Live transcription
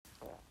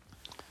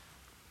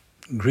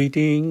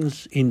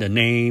Greetings in the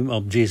name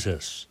of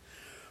Jesus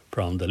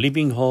from the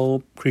Living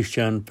Hope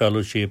Christian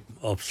Fellowship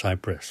of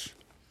Cyprus.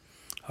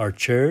 Our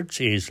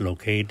church is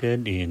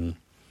located in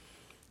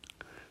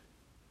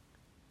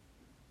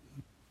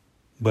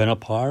Buena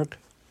Park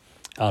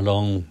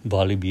along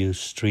Valley View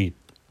Street.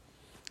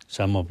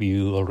 Some of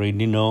you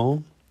already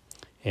know,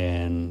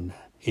 and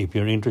if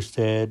you're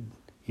interested,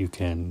 you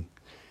can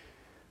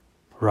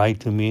write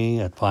to me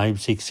at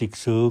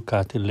 5662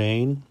 Cathy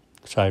Lane,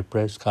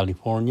 Cypress,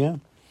 California,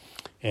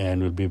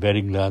 and we'll be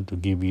very glad to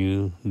give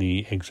you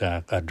the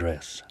exact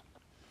address.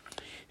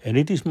 And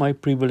it is my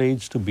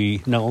privilege to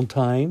be now on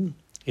time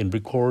in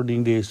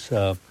recording this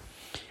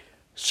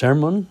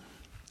sermon.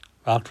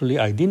 Actually,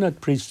 I did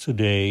not preach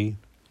today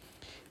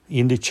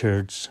in the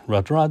church,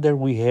 but rather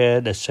we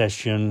had a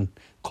session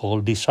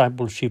called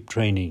Discipleship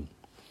Training.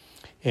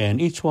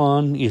 And each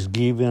one is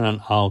given an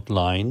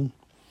outline.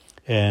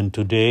 And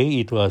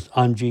today it was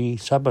Angie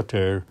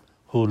Sabater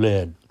who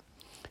led.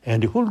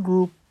 And the whole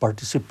group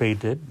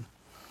participated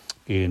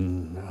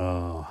in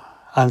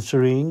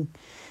answering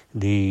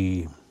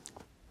the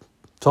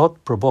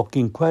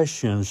thought-provoking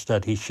questions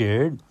that he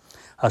shared,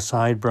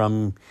 aside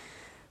from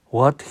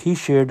what he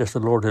shared as the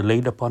Lord had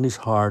laid upon his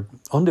heart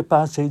on the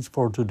passage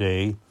for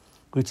today,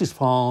 which is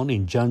found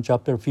in John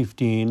chapter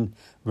 15,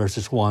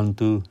 verses 1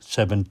 to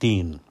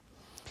 17.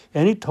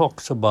 And it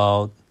talks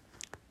about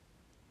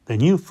the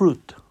new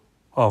fruit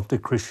of the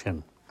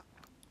Christian.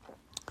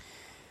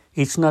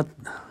 It's not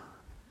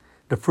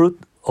the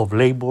fruit of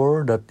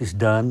labor that is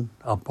done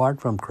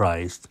apart from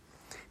Christ.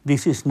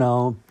 This is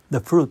now the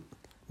fruit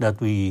that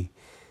we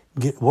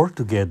work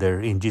together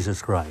in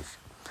Jesus Christ.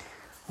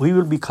 We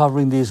will be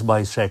covering this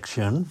by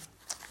section,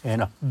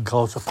 and it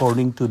goes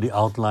according to the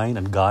outline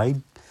and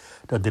guide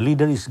that the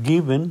leader is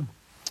given.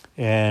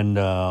 And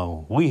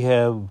we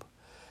have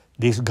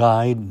this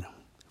guide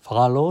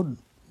followed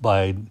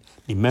by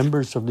the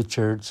members of the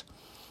church.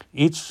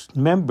 Each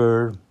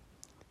member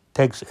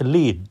takes a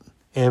lead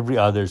every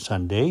other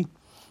Sunday,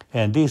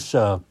 and this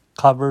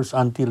covers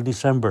until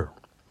December.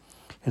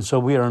 And so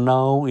we are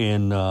now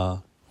in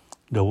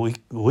the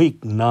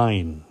week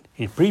 9.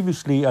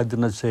 Previously, I did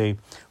not say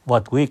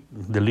what week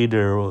the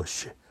leader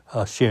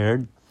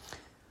shared.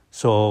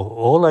 So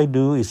all I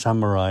do is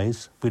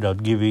summarize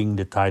without giving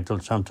the title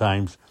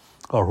sometimes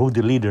or who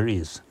the leader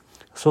is.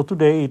 So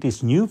today it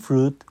is new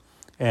fruit,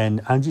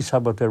 and Angie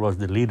Sabater was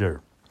the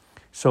leader.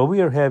 So we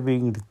are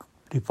having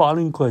the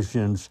following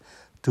questions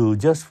to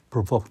just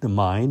provoke the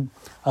mind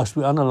as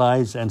we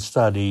analyze and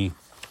study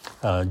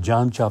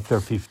John chapter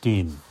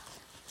 15.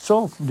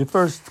 So the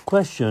first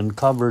question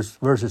covers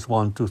verses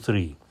 1 to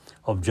 3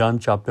 of John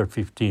chapter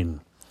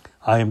 15.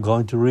 I am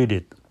going to read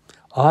it.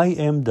 I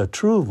am the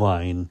true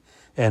vine,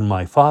 and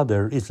my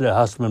Father is the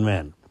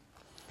husbandman.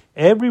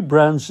 Every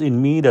branch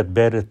in me that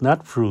beareth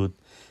not fruit,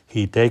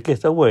 he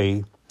taketh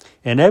away,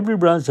 and every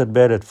branch that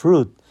beareth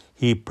fruit,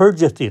 he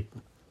purgeth it,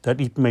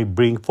 that it may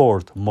bring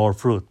forth more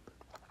fruit.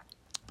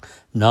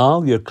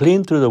 Now you are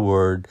clean through the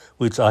word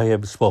which I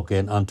have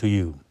spoken unto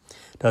you.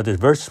 That is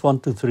verse 1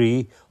 to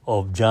 3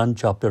 of John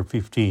chapter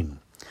 15.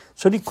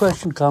 So the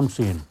question comes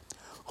in,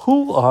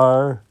 who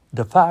are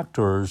the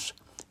factors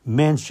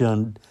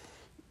mentioned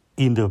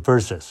in the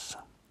verses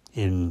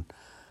in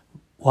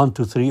 1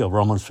 to 3 of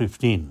Romans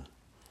 15?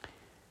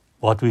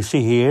 What we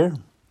see here,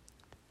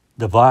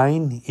 the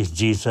vine is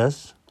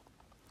Jesus,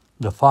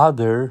 the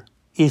Father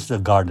is the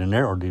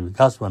gardener or the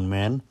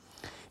husbandman,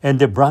 and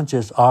the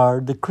branches are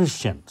the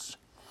Christians.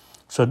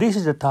 So this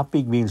is the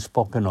topic being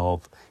spoken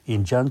of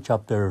in John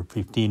chapter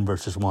 15,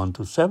 verses 1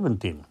 to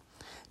 17.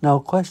 Now,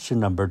 question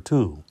number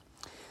 2,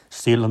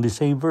 still on the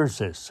same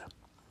verses.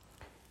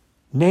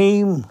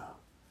 Name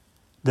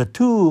the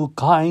two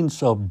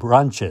kinds of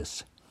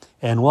branches,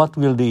 and what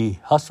will the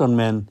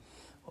husbandman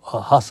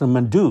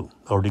do,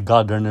 or the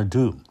gardener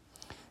do?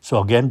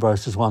 So again,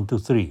 verses 1 to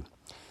 3.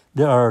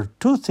 There are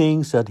two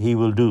things that he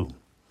will do.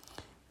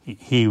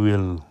 He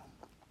will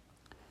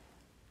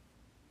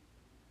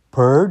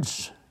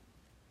purge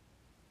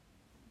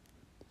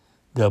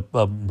the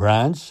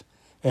branch,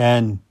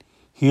 and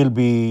he'll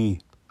be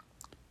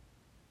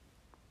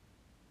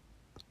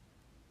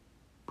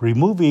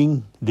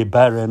removing the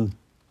barren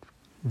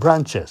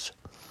branches.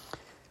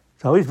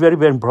 So it's very,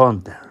 very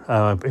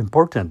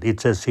important.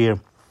 It says here,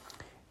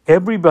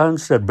 every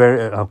branch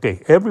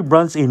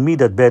in me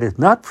that beareth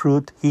not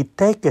fruit, he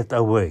taketh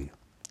away.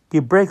 He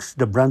breaks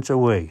the branch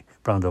away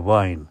from the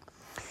vine.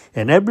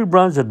 And every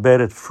branch that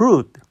beareth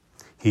fruit,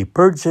 he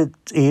purgeth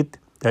it,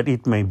 that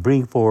it may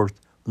bring forth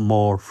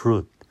more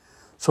fruit.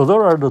 So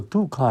there are the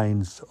two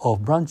kinds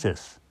of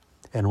branches,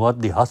 and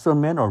what the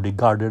husbandman or the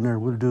gardener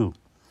will do.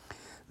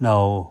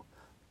 Now,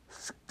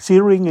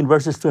 zeroing in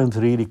verses 2 and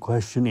 3, the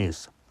question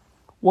is,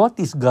 what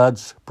is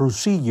God's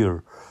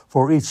procedure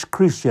for each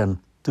Christian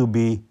to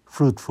be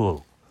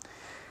fruitful?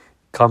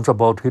 Comes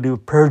about with the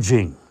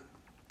purging,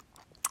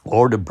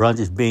 or the branch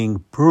is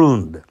being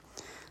pruned.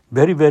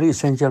 Very, very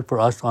essential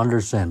for us to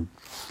understand.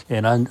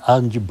 And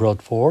Angie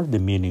brought forth the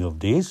meaning of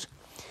this.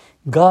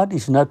 God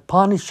is not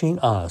punishing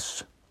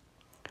us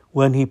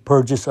when He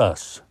purges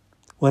us.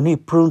 when He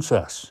prunes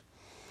us,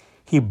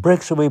 He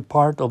breaks away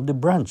part of the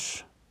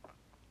branch.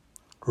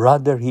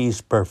 Rather, He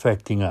is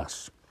perfecting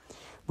us.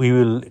 We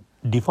will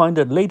define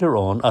that later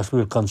on as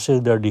we'll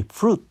consider the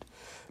fruit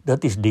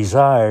that is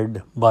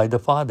desired by the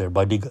Father,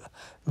 by the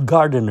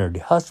gardener, the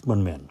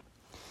husbandman.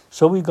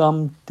 So we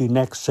come to the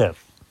next step,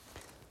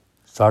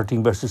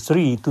 starting verses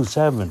 3 to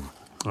 7.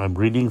 I'm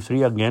reading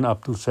 3 again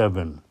up to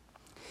 7.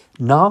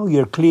 Now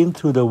you're clean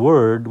through the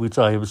word which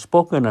I have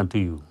spoken unto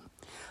you.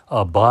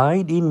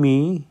 Abide in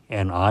me,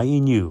 and I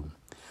in you.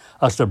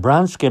 As the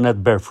branch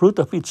cannot bear fruit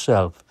of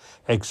itself,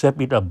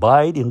 except it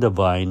abide in the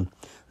vine,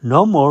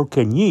 no more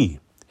can ye,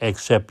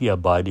 except ye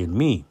abide in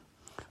me.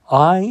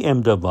 I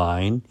am the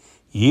vine,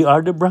 ye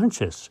are the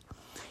branches.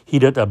 He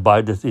that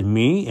abideth in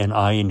me, and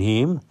I in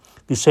him,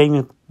 the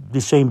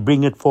same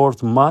bringeth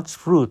forth much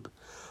fruit.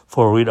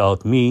 For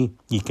without me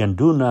ye can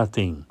do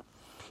nothing.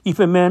 If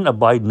a man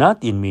abide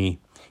not in me,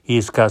 he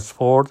is cast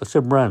forth as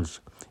a branch,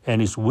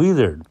 and is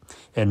withered,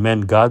 and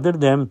men gather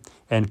them,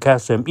 and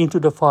cast them into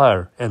the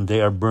fire, and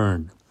they are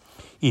burned.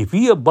 If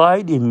ye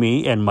abide in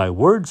me, and my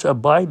words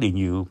abide in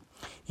you,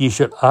 ye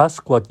shall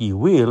ask what ye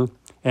will,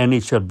 and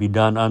it shall be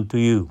done unto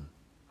you.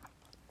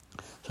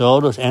 So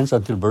all those ends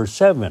until verse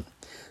 7.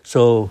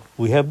 So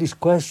we have this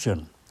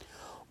question.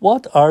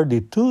 What are the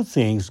two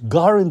things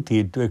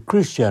guaranteed to a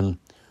Christian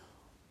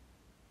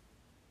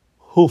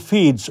who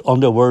feeds on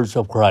the words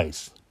of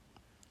Christ?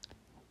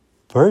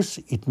 First,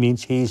 it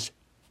means he is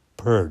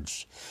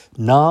purged.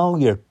 Now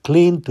you're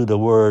clean to the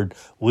word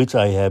which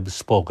I have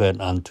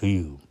spoken unto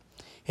you.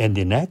 And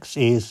the next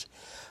is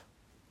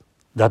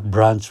that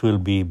branch will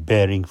be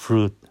bearing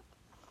fruit.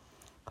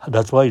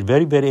 That's why it's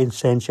very, very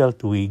essential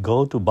we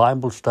go to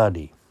Bible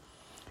study.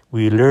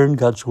 We learn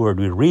God's word,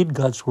 we read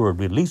God's word,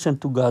 we listen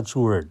to God's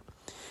word.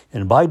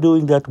 And by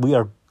doing that, we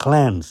are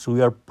cleansed,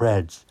 we are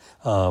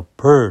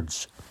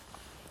purged.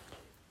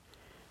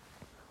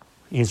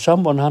 In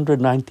Psalm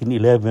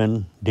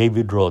 119:11,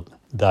 David wrote,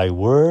 Thy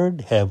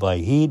word have I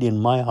hid in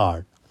my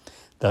heart,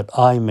 that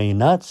I may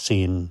not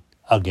sin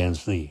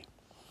against thee.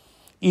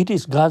 It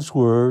is God's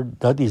word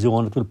that is the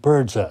one that will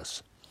purge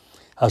us.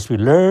 As we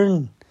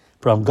learn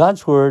from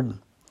God's word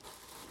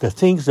the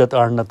things that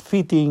are not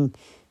fitting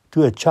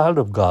to a child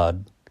of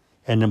God,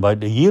 and by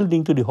the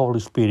yielding to the Holy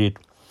Spirit,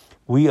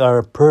 we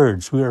are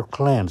purged, we are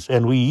cleansed,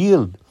 and we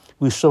yield,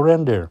 we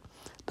surrender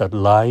that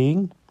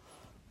lying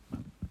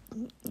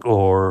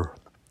or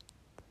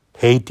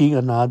hating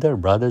another,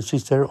 brother,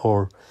 sister,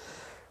 or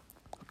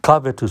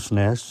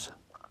covetousness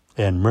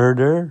and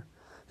murder,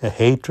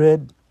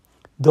 hatred,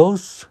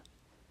 those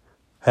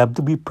have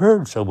to be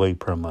purged away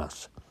from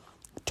us,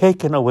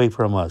 taken away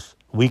from us.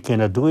 We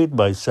cannot do it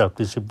by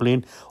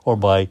self-discipline or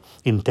by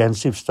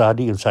intensive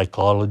study in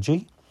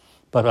psychology,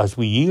 but as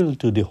we yield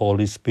to the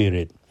Holy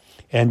Spirit.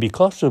 And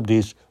because of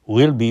this,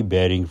 we'll be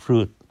bearing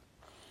fruit.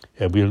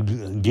 And we'll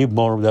give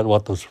more of that,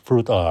 what those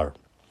fruit are.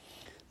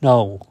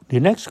 Now, the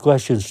next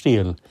question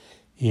still,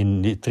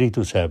 in the 3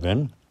 to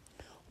 7,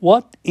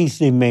 what is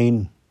the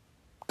main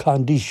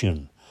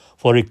condition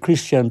for a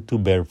Christian to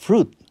bear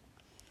fruit?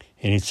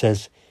 And it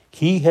says,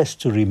 he has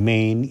to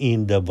remain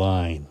in the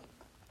vine.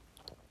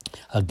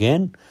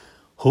 Again,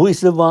 who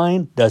is the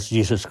vine? That's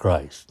Jesus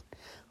Christ.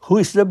 Who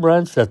is the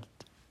branch? That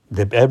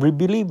every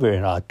believer,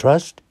 and I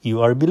trust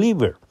you are a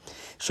believer.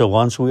 So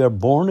once we are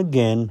born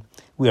again,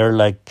 we are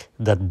like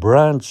that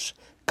branch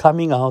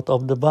coming out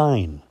of the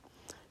vine,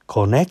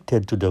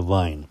 connected to the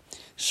vine.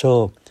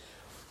 So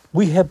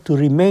we have to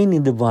remain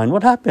in the vine.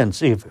 What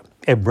happens if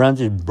a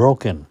branch is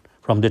broken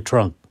from the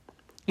trunk?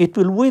 It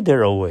will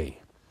wither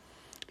away,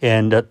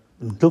 and that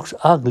looks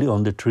ugly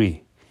on the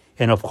tree.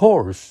 And of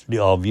course, the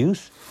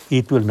obvious,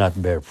 it will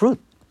not bear fruit.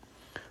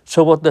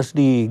 So what does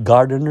the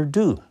gardener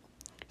do?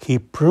 He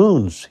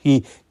prunes,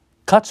 he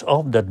cuts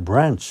off that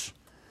branch.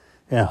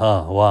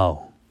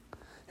 Wow.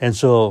 And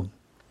so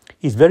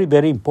it's very,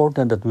 very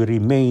important that we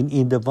remain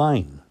in the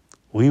vine.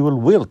 We will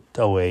wilt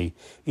away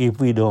if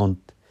we don't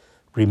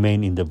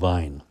remain in the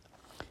vine.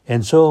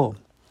 And so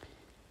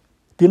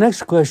the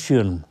next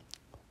question,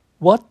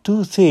 what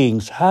two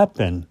things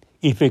happen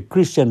if a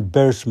Christian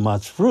bears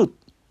much fruit?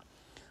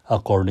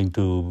 According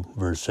to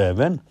verse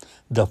 7,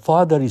 the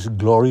Father is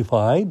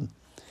glorified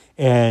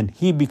and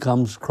he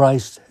becomes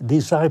Christ's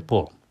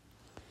disciple.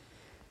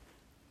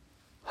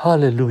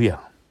 Hallelujah.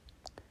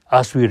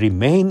 As we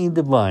remain in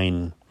the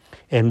vine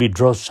and we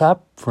draw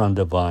sap from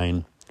the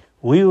vine,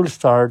 we will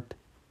start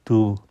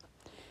to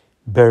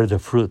bear the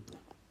fruit.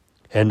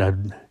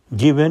 And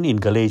given in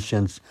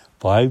Galatians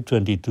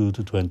 5:22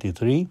 to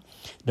 23,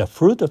 the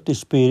fruit of the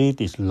Spirit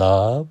is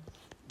love,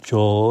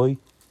 joy,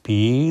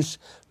 peace,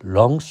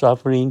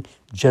 long-suffering,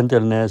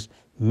 gentleness,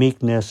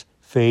 meekness,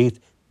 faith,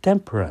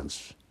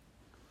 temperance.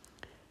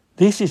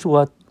 This is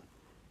what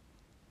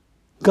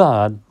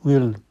God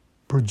will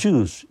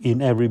produce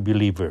in every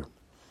believer.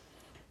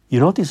 You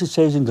notice it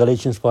says in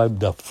Galatians 5,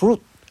 the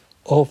fruit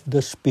of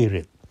the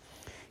Spirit.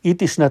 It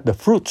is not the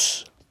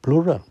fruits,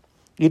 plural.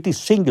 It is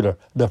singular,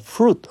 the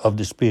fruit of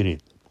the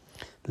Spirit.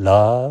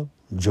 Love,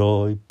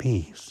 joy,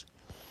 peace.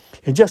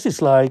 And just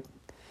as like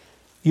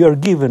you are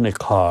given a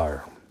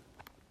car,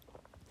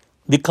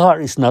 The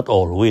car is not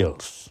all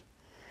wheels.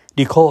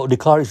 The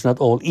car is not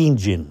all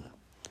engine.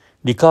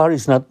 The car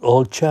is not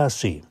all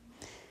chassis.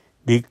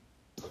 The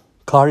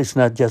car is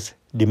not just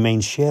the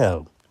main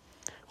shell.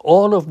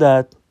 All of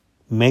that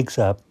makes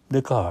up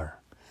the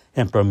car,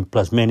 and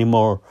plus many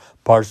more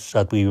parts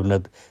that we will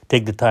not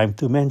take the time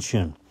to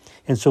mention.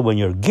 And so when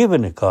you're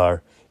given a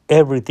car,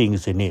 everything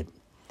is in it.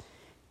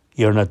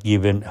 You're not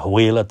given a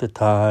wheel at a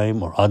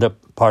time or other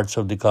parts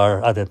of the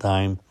car at a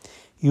time.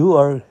 You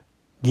are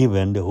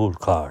given the whole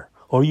car,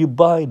 or you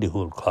buy the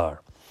whole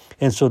car.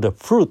 And so the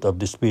fruit of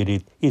the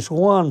Spirit is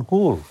one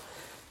whole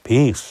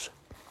piece,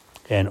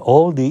 and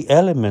all the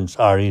elements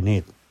are in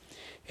it.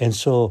 And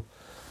so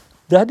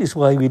that is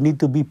why we need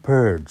to be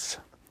purged.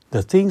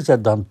 The things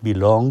that don't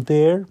belong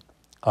there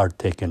are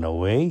taken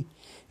away,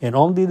 and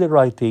only the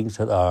right things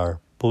that are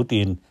put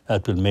in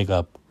that will make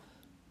up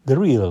the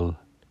real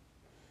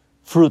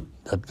fruit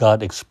that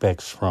God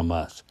expects from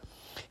us.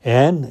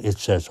 And it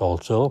says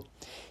also,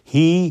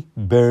 He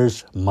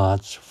bears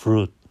much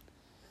fruit.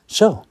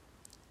 So,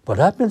 what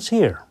happens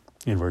here?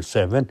 In verse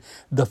 7,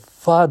 the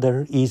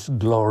Father is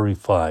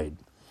glorified.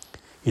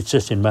 It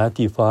says in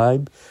Matthew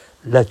 5,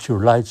 let your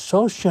light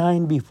so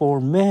shine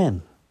before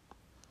men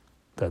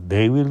that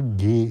they will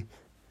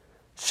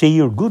see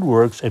your good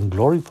works and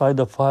glorify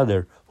the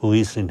Father who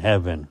is in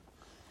heaven.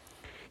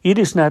 It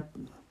is not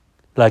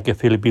like a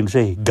Filipino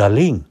say,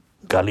 galing.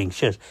 Galing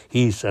says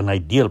he is an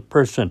ideal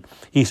person.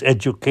 He is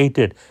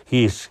educated.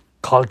 He is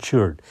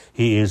cultured.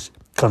 He is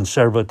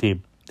conservative.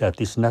 That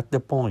is not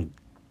the point.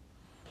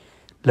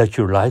 Let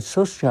your light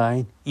so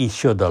shine, ye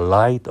show the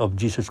light of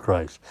Jesus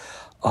Christ.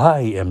 I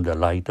am the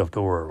light of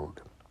the world,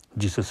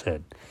 Jesus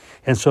said.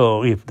 And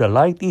so if the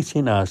light is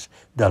in us,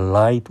 the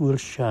light will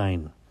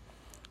shine.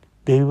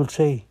 They will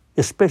say,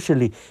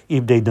 especially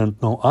if they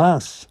don't know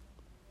us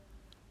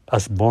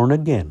as born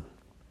again.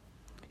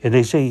 And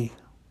they say,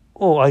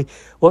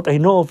 what I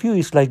know of you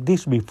is like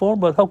this before,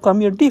 but how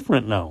come you're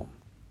different now?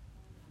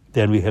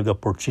 Then we have the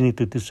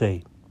opportunity to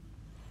say,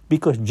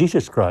 because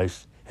Jesus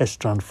Christ has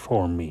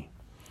transformed me.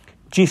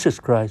 Jesus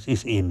Christ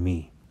is in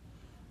me.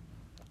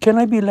 Can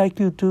I be like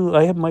you too?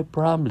 I have my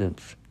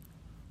problems.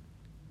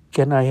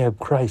 Can I have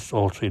Christ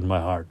also in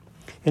my heart?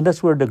 And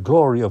that's where the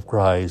glory of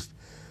Christ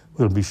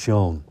will be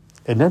shown.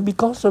 And then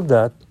because of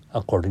that,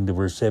 according to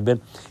verse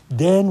 7,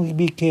 then we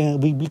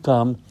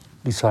become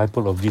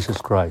disciple of Jesus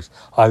Christ.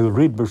 I will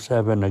read verse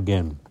 7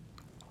 again.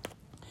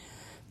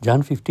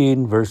 John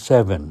 15, verse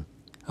 7.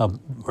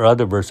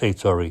 Verse 8,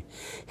 sorry.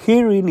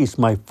 Herein is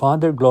my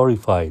Father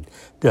glorified,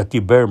 that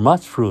ye bear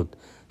much fruit,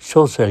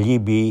 so shall ye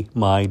be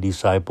my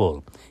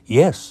disciple.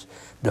 Yes,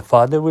 the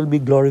Father will be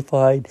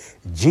glorified,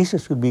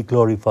 Jesus will be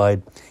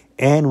glorified,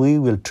 and we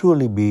will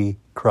truly be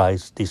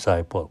Christ's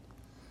disciple.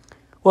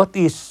 What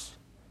is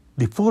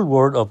the full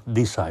word of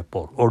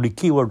disciple, or the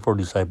key word for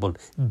disciple?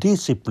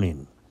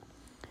 Discipline.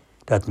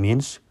 That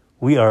means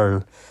we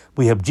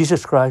have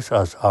Jesus Christ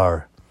as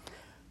our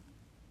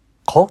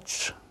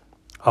coach,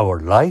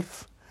 our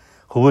life,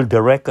 who will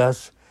direct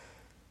us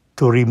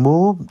to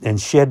remove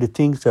and shed the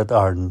things that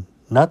are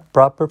not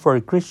proper for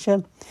a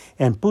Christian,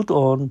 and put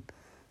on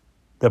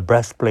the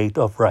breastplate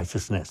of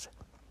righteousness.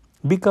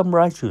 Become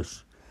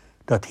righteous,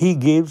 that He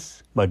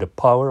gives by the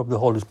power of the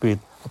Holy Spirit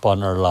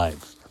upon our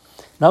lives.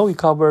 Now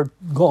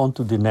go on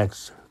to the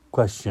next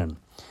question,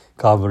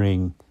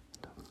 covering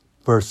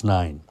verse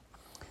 9.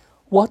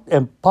 What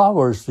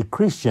empowers the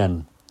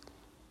Christian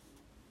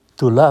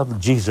to love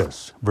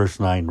Jesus? Verse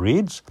 9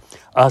 reads,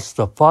 As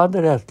the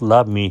Father hath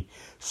loved me,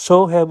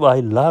 so have I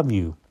loved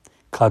you.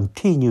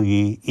 Continue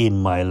ye in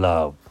my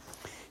love.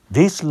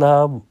 This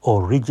love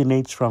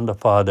originates from the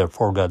Father,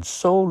 for God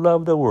so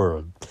loved the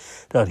world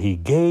that He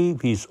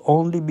gave His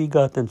only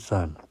begotten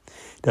Son,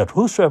 that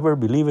whosoever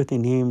believeth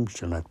in Him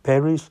shall not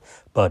perish,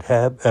 but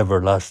have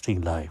everlasting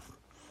life.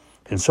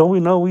 And so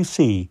we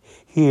see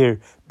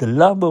here the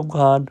love of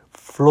God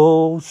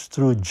flows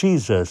through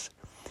Jesus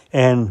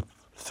and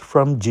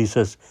from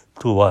Jesus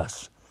to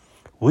us.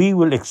 We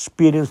will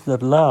experience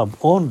that love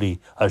only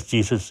as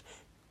Jesus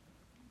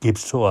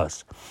gives to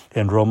us.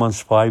 In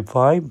Romans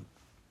 5:5,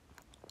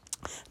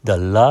 the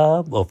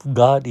love of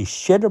God is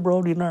shed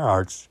abroad in our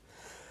hearts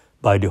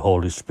by the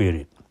Holy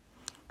Spirit.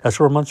 That's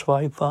Romans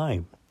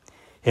 5:5.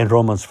 In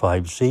Romans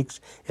 5:6,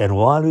 and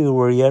while we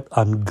were yet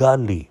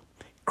ungodly,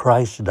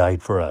 Christ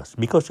died for us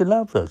because He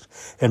loves us.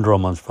 In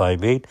Romans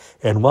 5:8,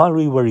 and while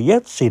we were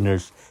yet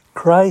sinners,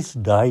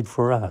 Christ died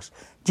for us.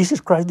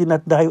 Jesus Christ did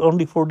not die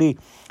only for the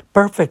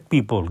perfect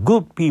people,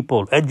 good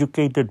people,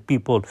 educated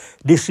people,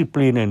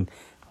 disciplined and,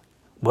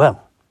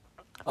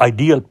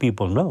 ideal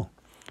people. No.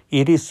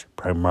 It is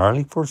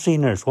primarily for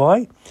sinners.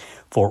 Why?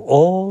 For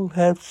all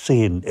have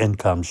sinned and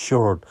come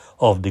short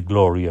of the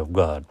glory of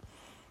God.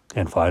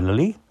 And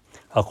finally,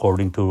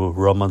 according to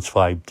Romans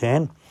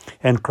 5:10,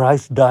 and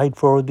Christ died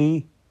for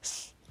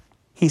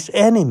His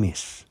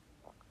enemies.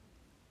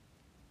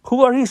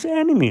 Who are His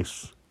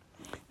enemies?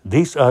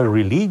 These are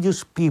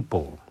religious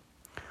people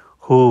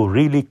who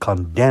really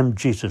condemn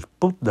Jesus,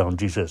 put down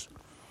Jesus,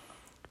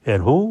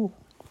 and who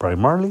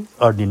primarily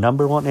are the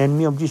number one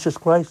enemy of Jesus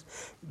Christ,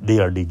 They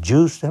are the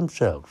Jews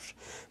themselves.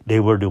 They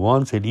were the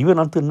ones that even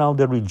until now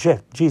they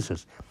reject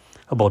Jesus.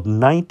 About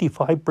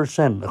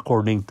 95%,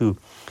 according to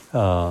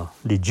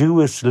the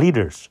Jewish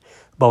leaders,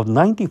 about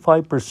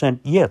 95%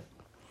 yet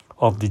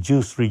of the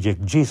Jews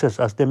reject Jesus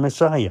as the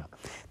Messiah.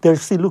 They're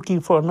still looking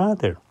for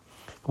another.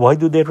 Why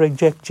do they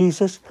reject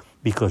Jesus?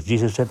 Because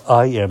Jesus said,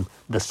 I am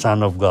the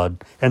Son of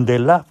God. And they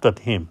laughed at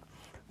him.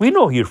 We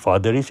know who your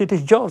father is. It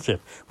is Joseph.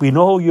 We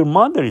know who your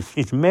mother is.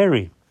 It's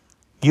Mary.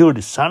 You're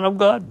the Son of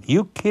God?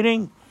 You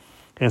kidding?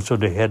 And so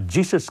they had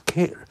Jesus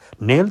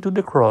nailed to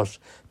the cross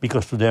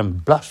because to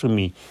them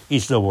blasphemy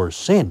is the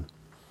worst sin,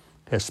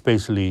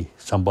 especially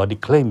somebody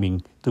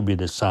claiming to be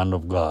the Son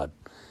of God.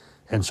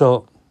 And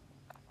so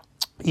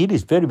it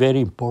is very, very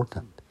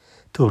important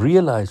to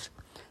realize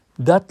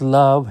that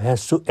love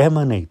has to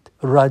emanate,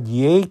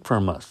 radiate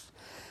from us.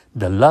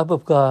 The love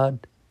of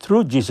God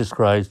through Jesus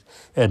Christ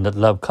and that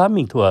love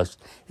coming to us.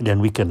 And then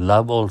we can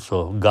love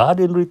also God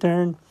in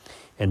return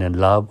and then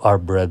love our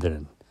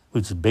brethren,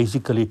 which is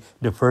basically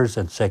the first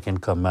and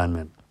second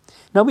commandment.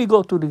 Now we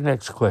go to the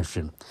next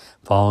question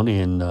found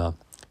in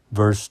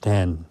verse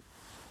 10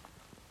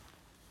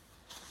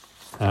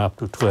 up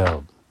to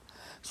 12.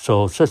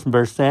 So says in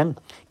verse 10,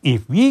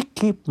 if ye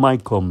keep my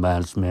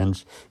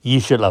commandments, ye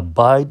shall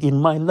abide in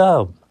my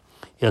love,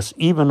 yes,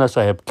 even as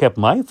I have kept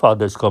my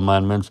Father's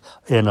commandments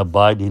and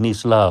abide in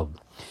his love.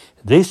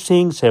 These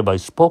things have I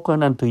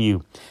spoken unto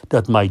you,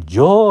 that my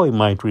joy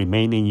might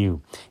remain in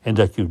you, and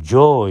that your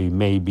joy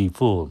may be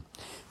full.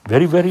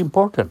 Very, very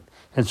important.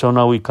 And so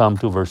now we come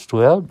to verse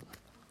 12.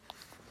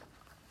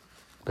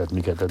 Let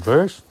me get that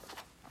verse.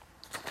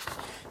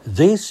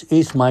 This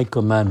is my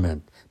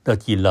commandment,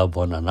 that ye love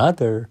one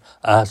another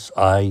as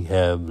I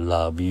have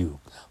loved you.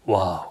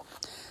 Wow.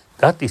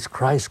 That is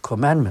Christ's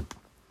commandment.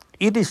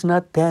 It is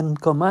not 10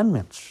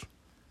 commandments.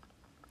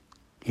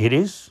 It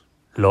is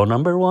law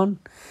number 1.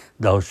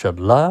 Thou shalt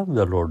love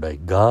the Lord thy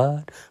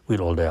God with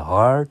all thy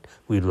heart,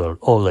 with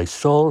all thy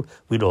soul,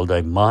 with all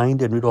thy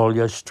mind, and with all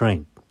your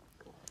strength.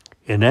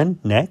 And then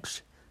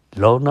next,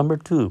 law number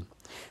 2.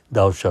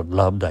 Thou shalt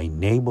love thy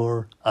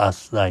neighbor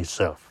as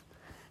thyself.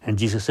 And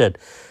Jesus said,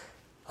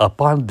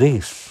 upon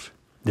this,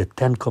 the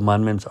 10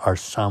 commandments are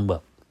summed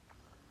up.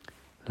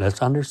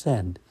 Let's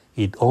understand,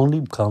 it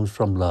only comes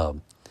from love.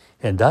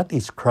 And that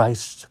is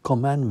Christ's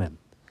commandment.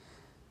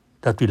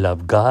 That we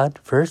love God,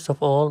 first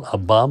of all,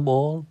 above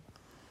all,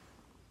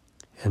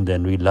 and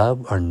then we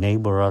love our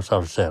neighbor as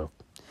ourselves.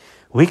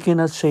 We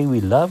cannot say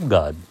we love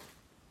God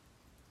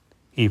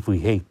if we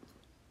hate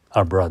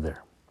our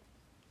brother.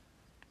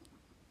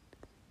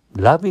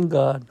 Loving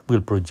God will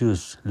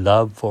produce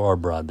love for our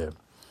brother.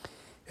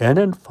 And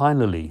then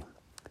finally,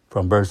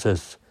 from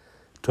verses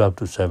 12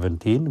 to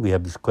 17, we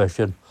have this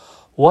question,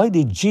 why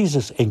did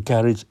Jesus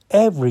encourage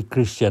every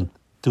Christian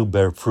to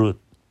bear fruit?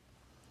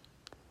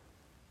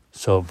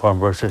 So from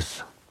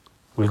verses,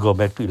 we'll go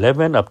back to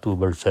 11 up to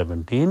verse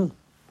 17.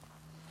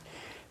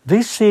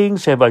 These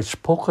things have I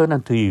spoken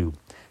unto you,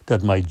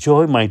 that my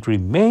joy might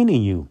remain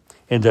in you,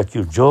 and that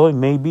your joy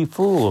may be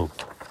full.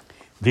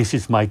 This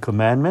is my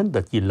commandment,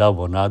 that ye love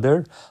one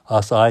another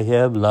as I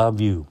have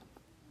loved you.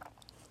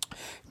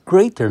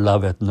 Greater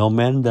love hath no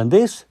man than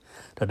this,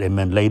 that a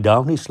man lay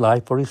down his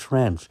life for his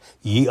friends.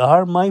 Ye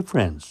are my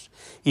friends,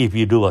 if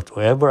ye do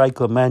whatsoever I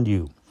command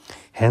you.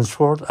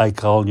 Henceforth I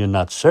call you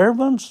not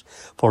servants,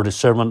 for the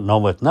servant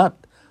knoweth not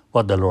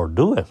what the Lord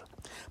doeth.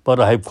 But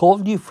I have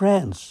called you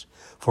friends,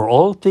 for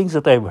all things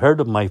that I have heard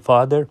of my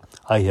Father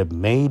I have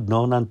made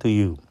known unto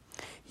you.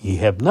 Ye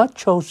have not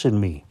chosen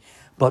me,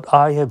 but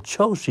I have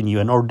chosen you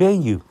and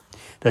ordained you,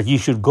 that ye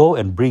should go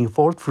and bring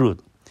forth fruit,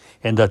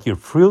 and that your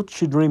fruit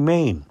should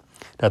remain,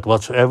 that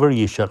whatsoever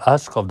ye shall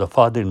ask of the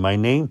Father in my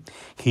name,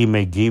 he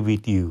may give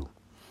it you.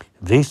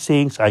 These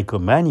things I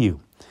command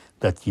you,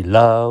 that ye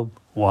love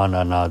one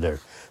another.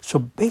 So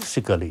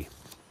basically,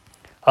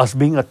 us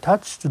being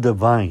attached to the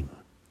vine,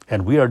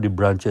 and we are the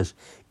branches,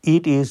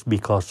 it is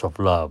because of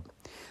love.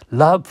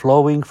 Love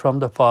flowing from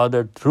the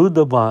Father through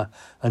the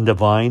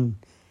vine,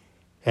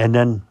 and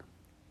then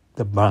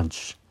the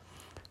branch.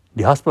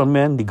 The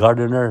husbandman, the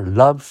gardener,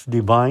 loves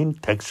the vine,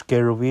 takes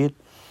care of it,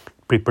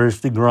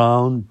 prepares the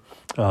ground,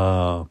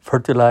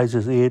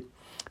 fertilizes it,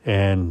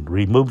 and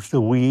removes the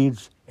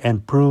weeds,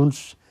 and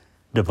prunes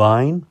the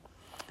vine.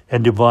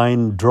 And the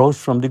vine draws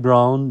from the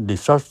ground the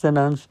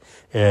sustenance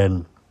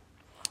and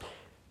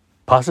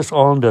passes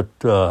on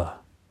that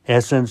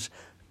essence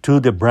to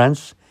the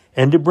branch.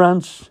 And the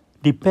branch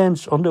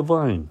depends on the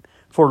vine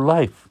for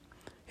life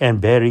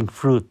and bearing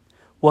fruit.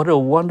 What a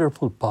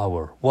wonderful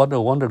power. What a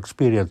wonderful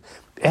experience.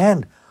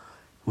 And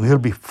we'll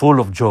be full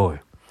of joy.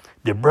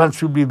 The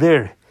branch will be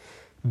there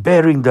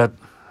bearing that.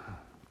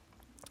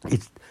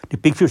 The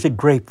picture is a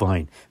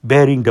grapevine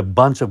bearing the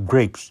bunch of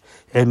grapes.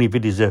 And if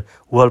it is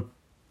well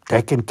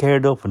taken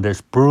care of and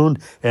there's pruned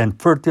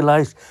and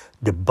fertilized,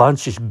 the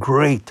bunch is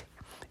great.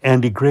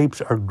 And the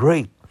grapes are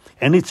great.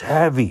 And it's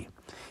heavy.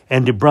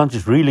 And the branch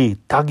is really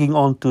tugging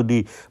onto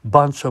the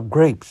bunch of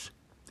grapes.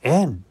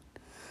 And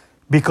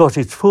because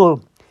it's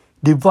full,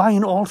 the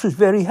vine also is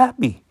very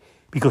happy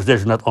Because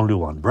there's not only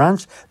one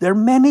branch, there are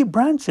many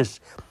branches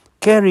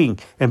carrying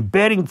and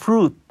bearing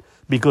fruit.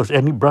 Because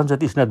any branch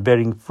that is not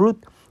bearing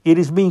fruit, it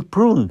is being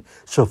pruned.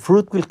 So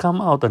fruit will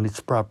come out on its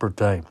proper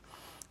time.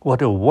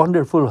 What a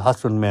wonderful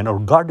husbandman or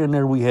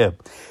gardener we have.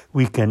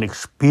 We can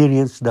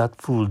experience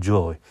that full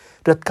joy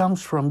that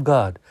comes from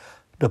God.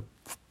 The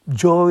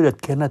joy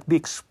that cannot be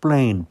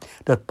explained,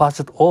 that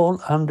passeth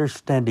all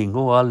understanding.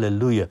 Oh,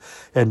 hallelujah.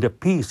 And the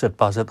peace that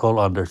passeth all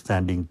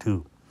understanding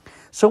too.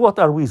 So what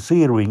are we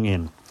zeroing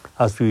in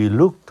as we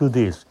look to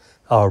this?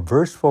 Our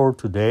verse for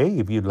today,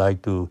 if you'd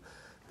like to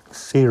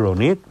zero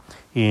on it,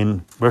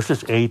 in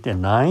verses 8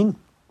 and 9.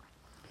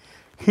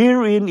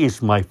 Herein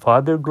is my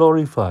Father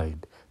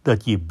glorified,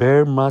 that ye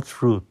bear much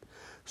fruit.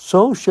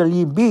 So shall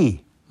ye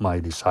be my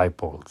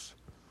disciples.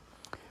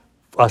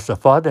 As the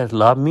Father hath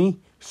loved me,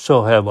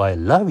 so have I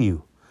loved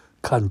you.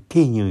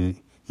 Continue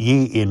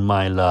ye in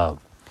my love.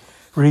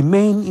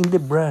 Remain in the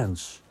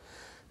branch.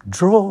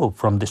 Draw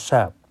from the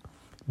sap.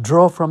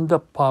 Draw from the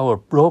power.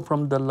 Draw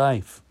from the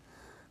life.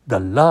 The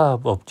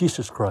love of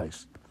Jesus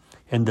Christ.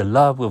 And the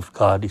love of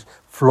God is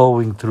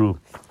flowing through.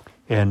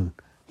 And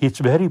it's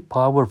very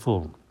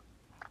powerful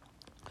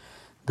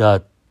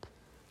that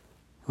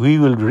we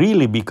will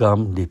really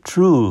become the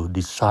true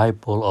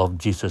disciple of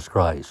Jesus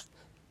Christ.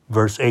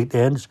 Verse 8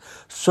 ends,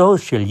 so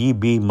shall ye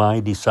be my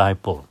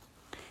disciple.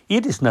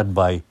 It is not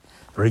by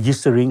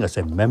registering as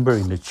a member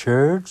in the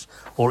church,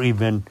 or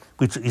even,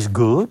 which is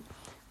good,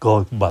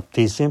 going to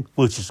baptism,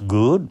 which is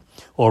good,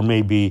 or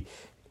maybe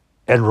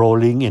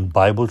enrolling in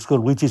Bible school,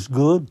 which is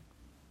good.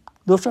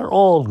 Those are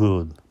all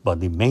good.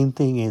 But the main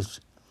thing is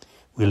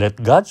we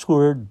let God's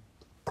word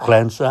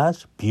cleanse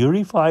us,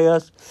 purify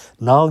us.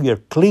 Now you're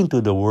clean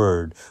to the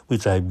word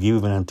which I have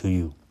given unto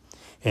you.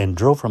 And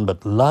draw from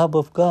that love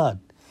of God,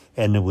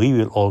 and we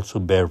will also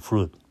bear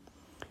fruit.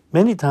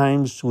 Many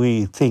times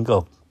we think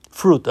of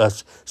fruit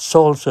as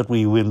souls that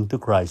we win to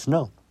Christ.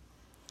 No.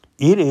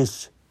 It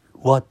is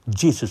what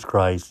Jesus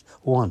Christ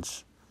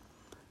wants.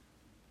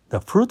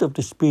 The fruit of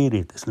the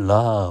Spirit is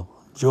love,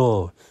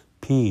 joy,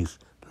 peace,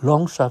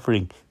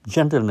 long-suffering,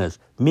 gentleness,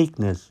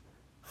 meekness,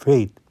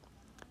 faith,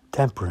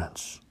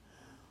 temperance.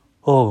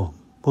 Oh,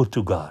 put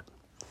to God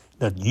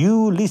that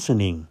you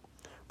listening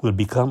will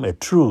become a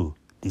true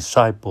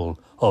disciple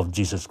of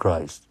Jesus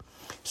Christ.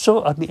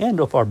 So at the end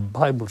of our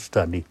Bible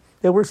study,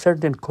 there were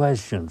certain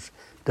questions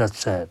that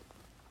said,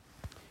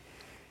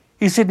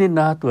 isn't it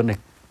not when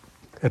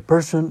a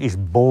person is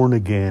born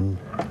again,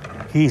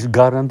 he is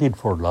guaranteed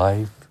for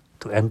life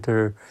to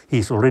enter, he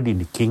is already in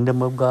the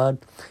kingdom of God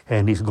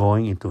and he's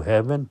going into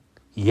heaven?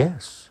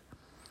 Yes,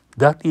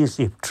 that is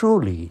if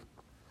truly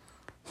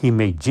he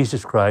made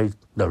Jesus Christ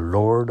the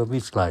Lord of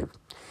his life.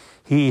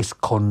 He is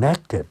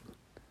connected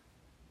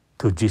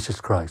to Jesus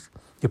Christ.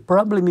 The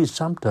problem is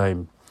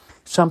sometimes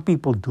some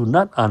people do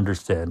not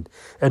understand,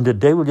 and the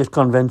devil just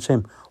convince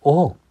him,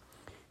 oh,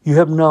 you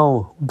have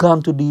now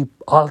gone to the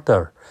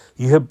altar.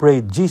 You have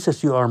prayed,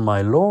 Jesus, you are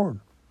my Lord,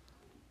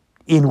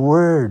 in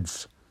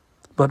words.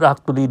 But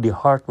actually the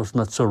heart was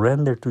not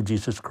surrendered to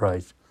Jesus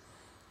Christ.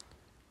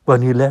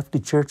 When he left the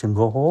church and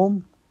go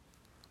home,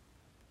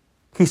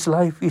 his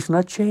life is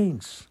not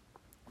changed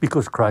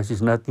because Christ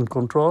is not in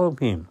control of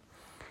him.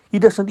 He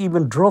doesn't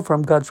even draw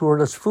from God's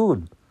word as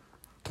food.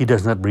 He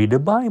does not read the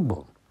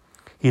Bible.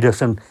 He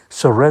doesn't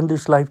surrender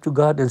his life to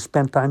God and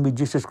spend time with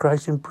Jesus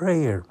Christ in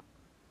prayer.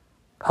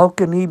 How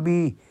can he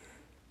be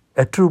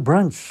a true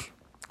branch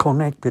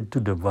connected to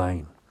the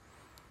vine?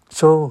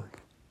 So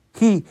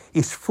he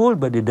is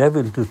fooled by the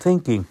devil into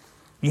thinking,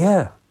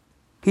 yeah,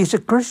 he's a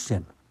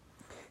Christian.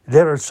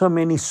 There are so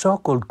many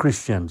so-called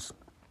Christians,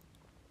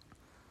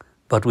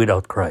 but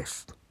without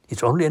Christ.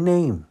 It's only a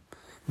name,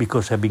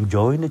 because having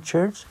joined the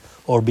church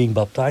or being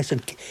baptized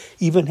and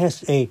even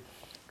has a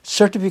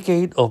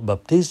certificate of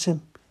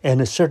baptism and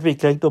a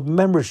certificate of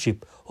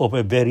membership of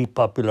a very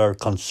popular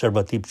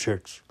conservative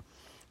church.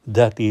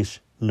 That is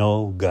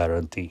no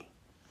guarantee.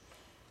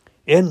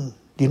 And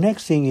the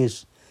next thing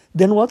is,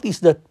 then what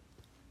is that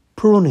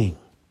pruning?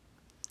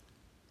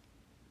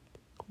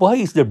 Why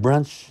is the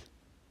branch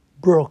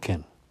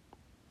broken?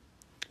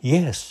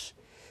 Yes,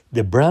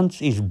 the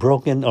branch is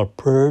broken or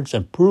purged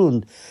and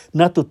pruned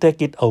not to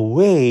take it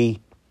away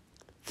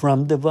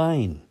from the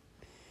vine.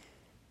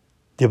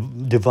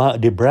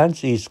 The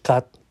branch is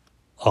cut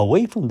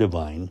away from the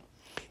vine,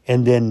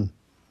 and then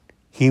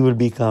he will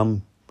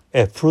become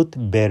a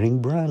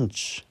fruit-bearing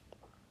branch.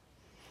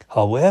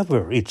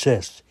 However, it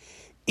says,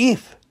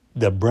 if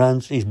the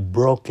branch is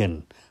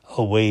broken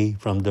away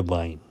from the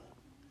vine,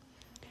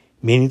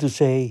 meaning to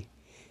say,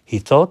 he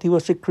thought he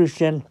was a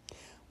Christian,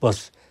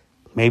 was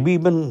maybe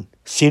even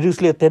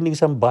seriously attending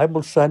some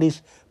Bible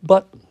studies,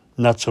 but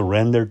not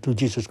surrendered to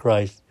Jesus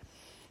Christ,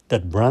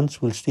 that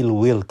branch will still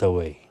wilt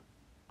away.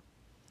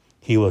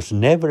 He was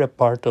never a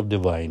part of the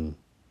vine.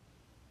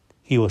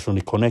 He was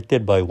only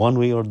connected by one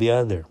way or the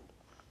other.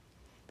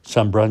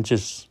 Some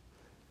branches,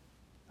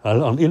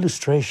 on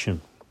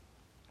illustration,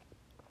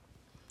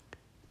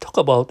 talk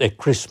about a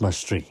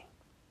Christmas tree.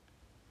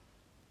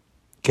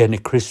 Can a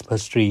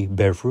Christmas tree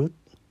bear fruit?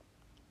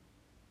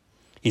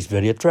 It's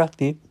very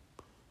attractive,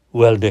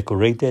 well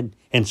decorated,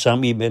 and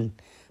some even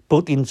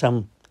put in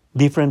some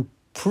different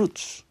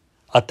fruits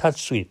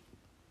attached to it.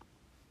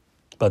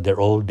 But they're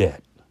all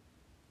dead.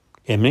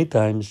 And many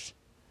times,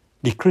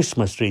 the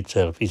Christmas tree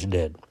itself is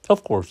dead.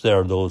 Of course, there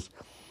are those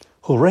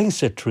who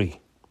raise a tree,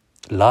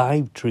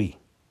 live tree,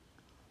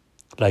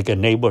 like a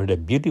neighbor had a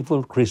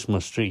beautiful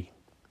Christmas tree.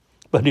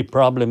 But the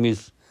problem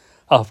is,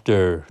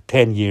 after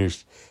 10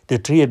 years, the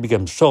tree had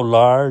become so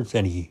large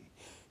and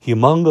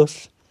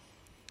humongous,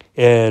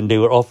 and they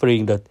were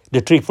offering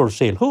the tree for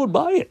sale. Who would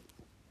buy it?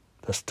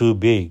 That's too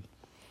big.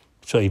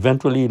 So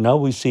eventually, now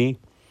we see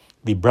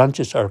the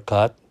branches are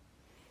cut,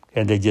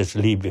 and they just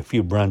leave a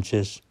few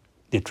branches.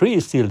 The tree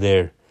is still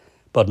there,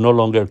 but no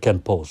longer can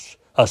pose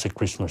as a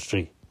Christmas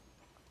tree.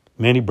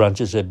 Many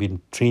branches have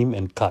been trimmed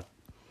and cut,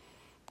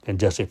 and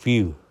just a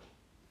few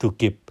to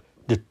keep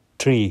the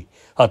tree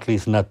at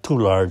least not too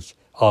large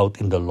out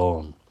in the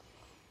lawn.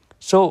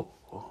 So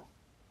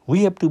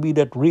we have to be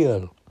that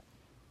real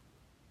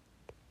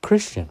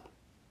Christian,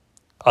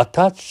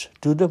 attached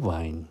to the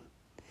vine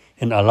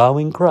and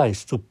allowing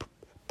Christ to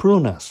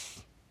prune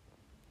us,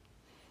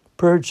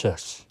 purge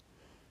us,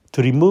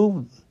 to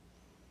remove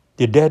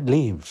the dead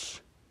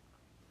leaves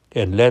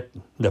and let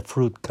the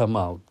fruit come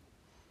out,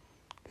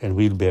 and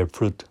we'll bear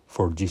fruit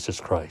for Jesus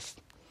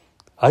Christ.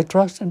 I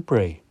trust and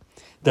pray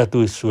that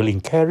this will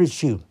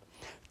encourage you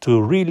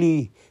to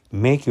really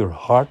make your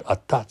heart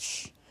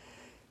attached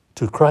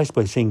to Christ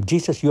by saying,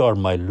 Jesus, you are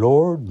my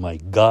Lord, my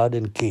God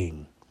and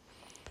King.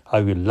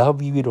 I will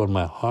love you with all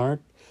my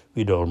heart,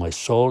 with all my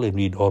soul, and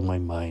with all my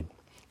mind.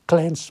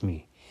 Cleanse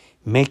me.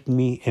 Make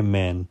me a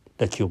man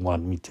that you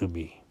want me to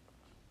be.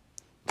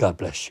 God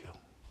bless you.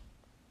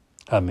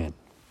 Amen.